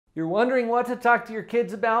You're wondering what to talk to your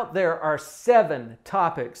kids about? There are 7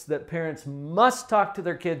 topics that parents must talk to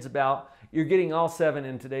their kids about. You're getting all 7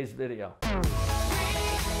 in today's video.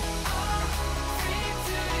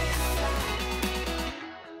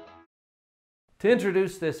 To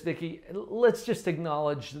introduce this, Vicki, let's just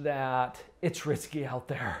acknowledge that it's risky out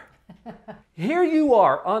there. Here you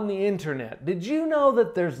are on the internet. Did you know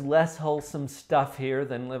that there's less wholesome stuff here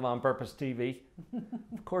than Live on Purpose TV?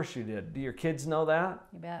 Of course you did. Do your kids know that?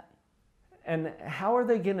 You bet. And how are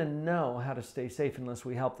they going to know how to stay safe unless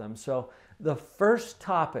we help them? So the first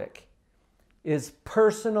topic is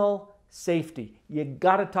personal safety. You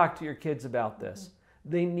got to talk to your kids about this.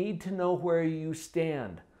 They need to know where you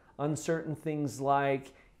stand on certain things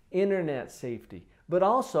like internet safety, but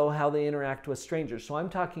also how they interact with strangers. So I'm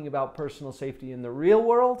talking about personal safety in the real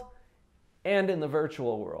world and in the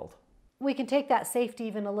virtual world. We can take that safety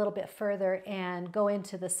even a little bit further and go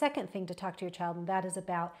into the second thing to talk to your child, and that is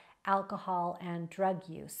about alcohol and drug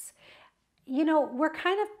use. You know, we're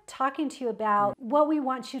kind of talking to you about what we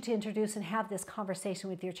want you to introduce and have this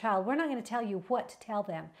conversation with your child. We're not going to tell you what to tell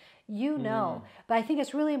them. You know, but I think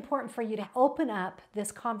it's really important for you to open up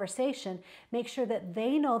this conversation, make sure that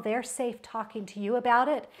they know they're safe talking to you about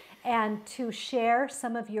it, and to share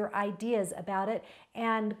some of your ideas about it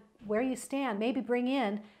and where you stand. Maybe bring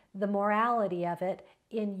in the morality of it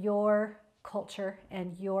in your culture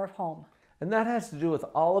and your home. And that has to do with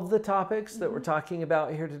all of the topics that we're talking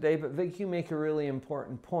about here today. But Vic, you make a really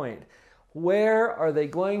important point. Where are they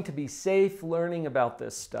going to be safe learning about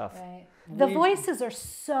this stuff? Right. The voices are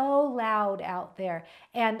so loud out there.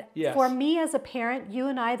 And for me as a parent, you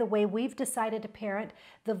and I, the way we've decided to parent,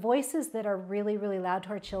 the voices that are really, really loud to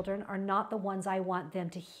our children are not the ones I want them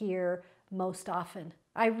to hear most often.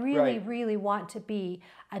 I really, really want to be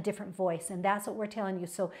a different voice, and that's what we're telling you.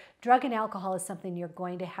 So drug and alcohol is something you're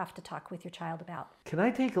going to have to talk with your child about. Can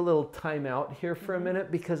I take a little time out here for a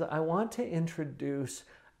minute? Because I want to introduce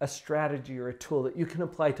a strategy or a tool that you can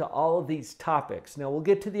apply to all of these topics. Now, we'll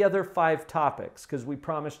get to the other 5 topics because we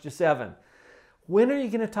promised you 7. When are you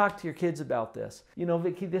going to talk to your kids about this? You know,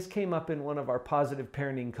 Vicki, this came up in one of our positive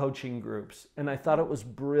parenting coaching groups, and I thought it was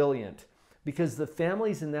brilliant because the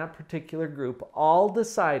families in that particular group all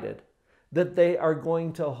decided that they are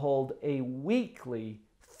going to hold a weekly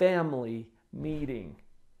family meeting.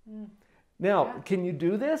 Now, can you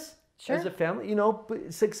do this? Sure. As a family? You know,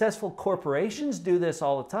 successful corporations do this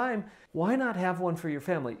all the time. Why not have one for your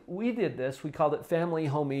family? We did this. We called it Family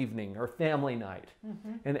Home Evening or Family Night.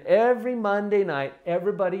 And every Monday night,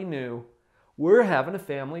 everybody knew we're having a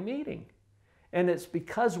family meeting. And it's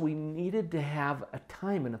because we needed to have a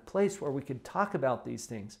time and a place where we could talk about these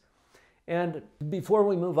things. And before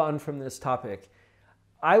we move on from this topic,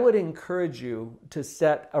 I would encourage you to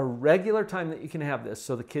set a regular time that you can have this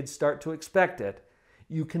so the kids start to expect it.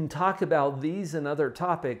 You can talk about these and other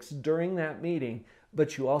topics during that meeting,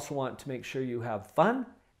 but you also want to make sure you have fun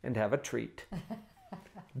and have a treat.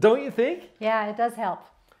 Don't you think? Yeah, it does help.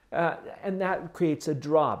 And that creates a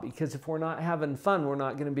draw, because if we're not having fun, we're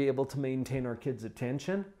not going to be able to maintain our kids'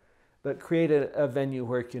 attention, but create a venue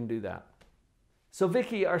where you can do that. So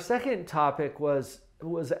Vicki, our second topic was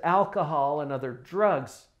alcohol and other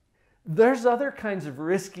drugs. There's other kinds of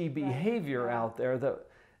risky behavior out there that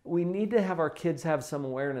we need to have our kids have some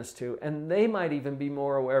awareness to, and they might even be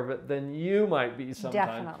more aware of it than you might be sometimes.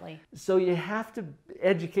 Definitely. So you have to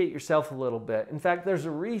educate yourself a little bit. In fact, there's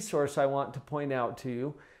a resource I want to point out to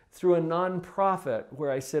you through a nonprofit where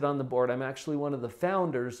I sit on the board. I'm actually one of the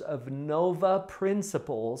founders of N.O.V.A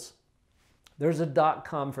Principles. There's a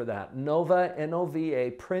 .com for that, N.O.V.A, N-O.V.A,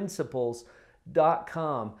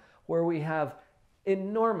 principles.com, where we have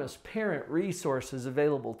enormous parent resources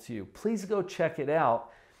available to you. Please go check it out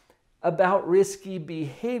about risky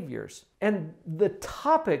behaviors. And the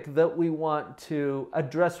topic that we want to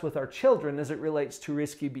address with our children as it relates to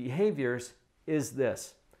risky behaviors is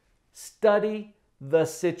this: study the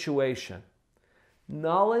situation.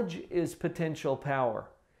 Knowledge is potential power.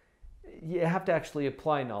 You have to actually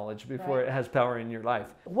apply knowledge before it has power in your life.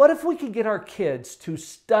 What if we could get our kids to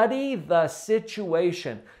study the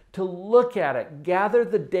situation, to look at it, gather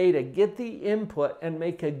the data, get the input, and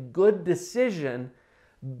make a good decision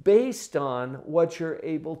based on what you're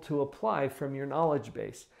able to apply from your knowledge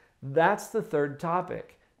base? That's the third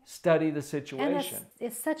topic. Study the situation. And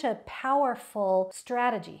it's such a powerful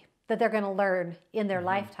strategy that they're going to learn in their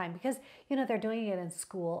lifetime, because, you know, they're doing it in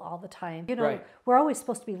school all the time. You know, we're always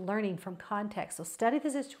supposed to be learning from context. So study the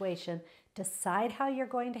situation, decide how you're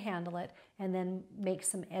going to handle it, and then make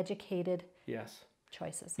some educated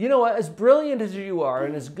choices. You know what? As brilliant as you are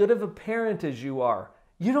and as good of a parent as you are,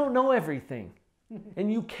 you don't know everything.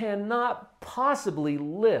 And you cannot possibly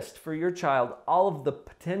list for your child all of the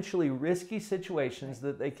potentially risky situations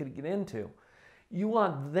that they could get into. You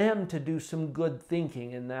want them to do some good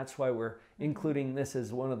thinking, and that's why we're including this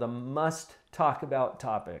as one of the must talk about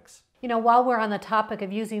topics. You know, while we're on the topic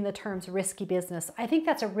of using the terms risky business, I think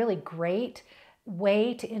that's a really great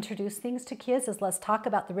way to introduce things to kids is let's talk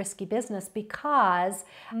about the risky business, because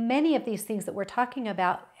many of these things that we're talking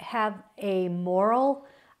about have a moral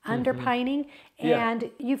underpinning, and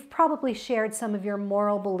you've probably shared some of your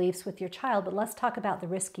moral beliefs with your child, but let's talk about the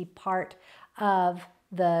risky part of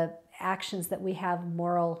the actions that we have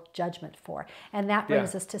moral judgment for. And that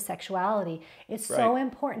brings us to sexuality. It's so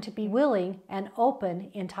important to be willing and open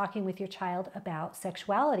in talking with your child about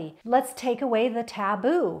sexuality. Let's take away the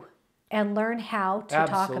taboo and learn how to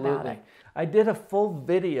talk about it. I did a full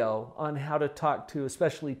video on how to talk to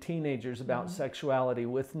especially teenagers about sexuality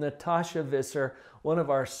with Natasha Visser, one of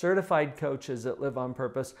our certified coaches at Live on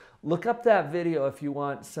Purpose. Look up that video if you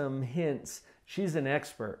want some hints. She's an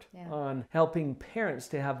expert on helping parents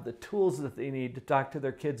to have the tools that they need to talk to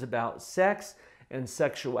their kids about sex and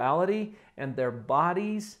sexuality and their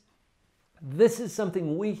bodies. This is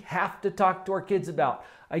something we have to talk to our kids about.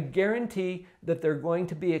 I guarantee that they're going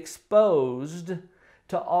to be exposed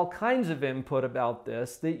to all kinds of input about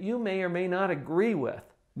this that you may or may not agree with.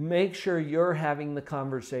 Make sure you're having the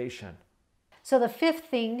conversation. So the fifth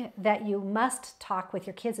thing that you must talk with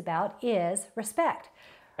your kids about is respect.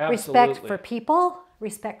 Absolutely. Respect for people,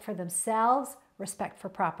 respect for themselves, respect for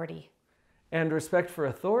property. And respect for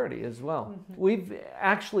authority as well. We've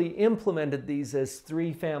actually implemented these as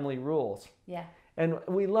 3 family rules. Yeah. And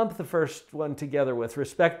we lump the first one together with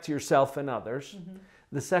respect yourself and others.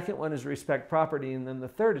 The second one is respect property. And then the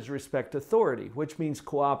third is respect authority, which means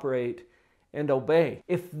cooperate and obey.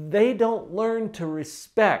 If they don't learn to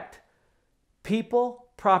respect people,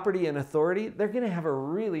 property, and authority, they're going to have a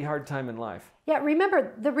really hard time in life. Yeah,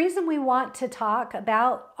 remember, the reason we want to talk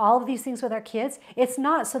about all of these things with our kids, it's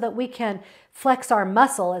not so that we can flex our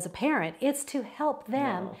muscle as a parent. It's to help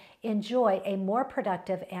them enjoy a more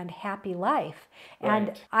productive and happy life.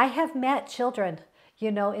 And I have met children,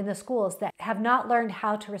 you know, in the schools that have not learned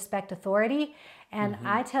how to respect authority. And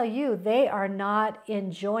I tell you, they are not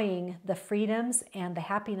enjoying the freedoms and the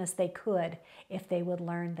happiness they could if they would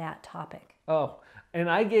learn that topic. Oh, and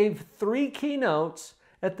I gave 3 keynotes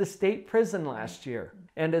at the state prison last year.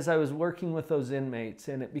 And as I was working with those inmates,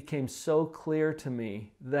 and it became so clear to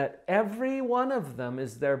me that every one of them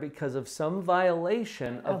is there because of some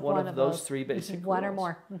violation of one of those 3 basic rules. One or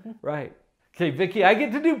more. Right. Okay, Vicki, I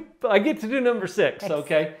get to do number 6,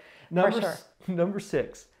 okay? Number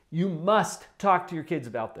 6. You must talk to your kids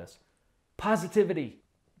about this. Positivity.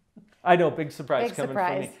 I know, big surprise coming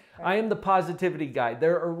from me. I am the positivity guy.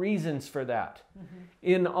 There are reasons for that.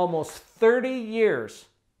 In almost 30 years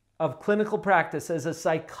of clinical practice as a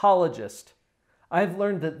psychologist, I've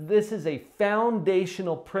learned that this is a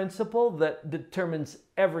foundational principle that determines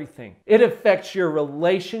everything. It affects your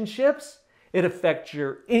relationships. It affects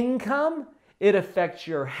your income. It affects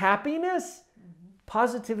your happiness.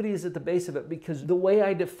 Positivity is at the base of it because the way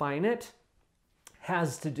I define it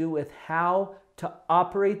has to do with how to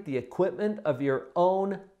operate the equipment of your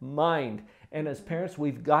own mind. And as parents,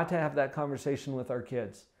 we've got to have that conversation with our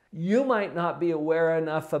kids. You might not be aware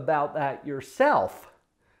enough about that yourself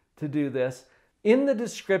to do this. In the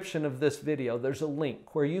description of this video, there's a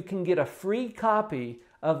link where you can get a free copy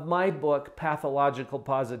of my book, Pathological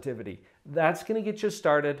Positivity. That's going to get you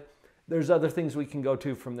started. There's other things we can go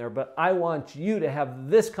to from there, but I want you to have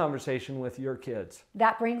this conversation with your kids.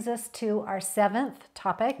 That brings us to our 7th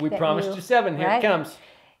topic. We promised you 7. Here it comes.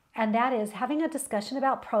 And that is having a discussion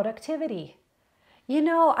about productivity. You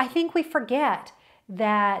know, I think we forget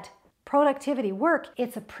that productivity work,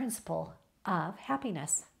 it's a principle of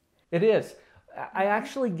happiness. It is. I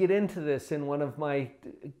actually get into this in one of my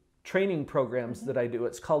training programs that I do.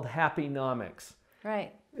 It's called Happynomics.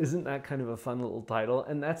 Right. Isn't that kind of a fun little title?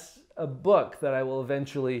 And that's a book that I will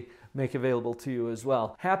eventually make available to you as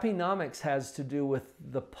well. Happynomics has to do with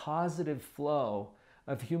the positive flow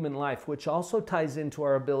of human life, which also ties into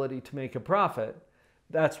our ability to make a profit.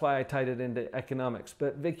 That's why I tied it into economics.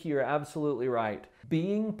 But Vicki, you're absolutely right.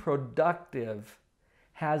 Being productive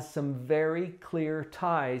has some very clear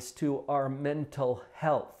ties to our mental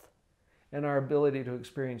health and our ability to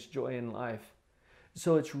experience joy in life.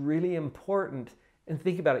 So it's really important. And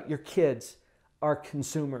think about it, your kids are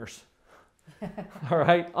consumers. All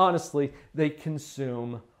right? Honestly, they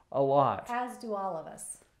consume a lot. As do all of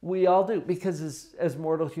us. We all do, because as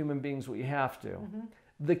mortal human beings, we have to.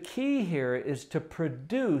 The key here is to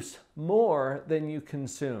produce more than you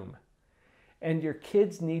consume. And your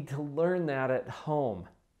kids need to learn that at home,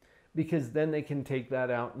 because then they can take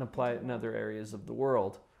that out and apply it in other areas of the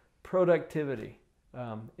world. Productivity,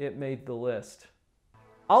 it made the list.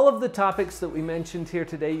 All of the topics that we mentioned here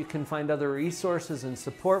today, you can find other resources and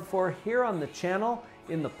support for here on the channel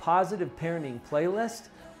in the Positive Parenting playlist.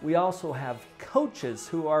 We also have coaches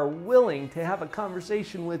who are willing to have a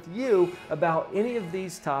conversation with you about any of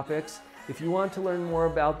these topics. If you want to learn more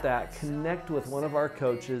about that, connect with one of our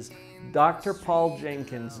coaches,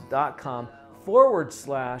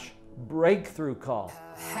 drpauljenkins.com/breakthrough call.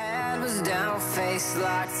 Head was down, face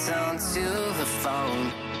locked onto the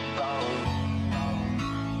phone.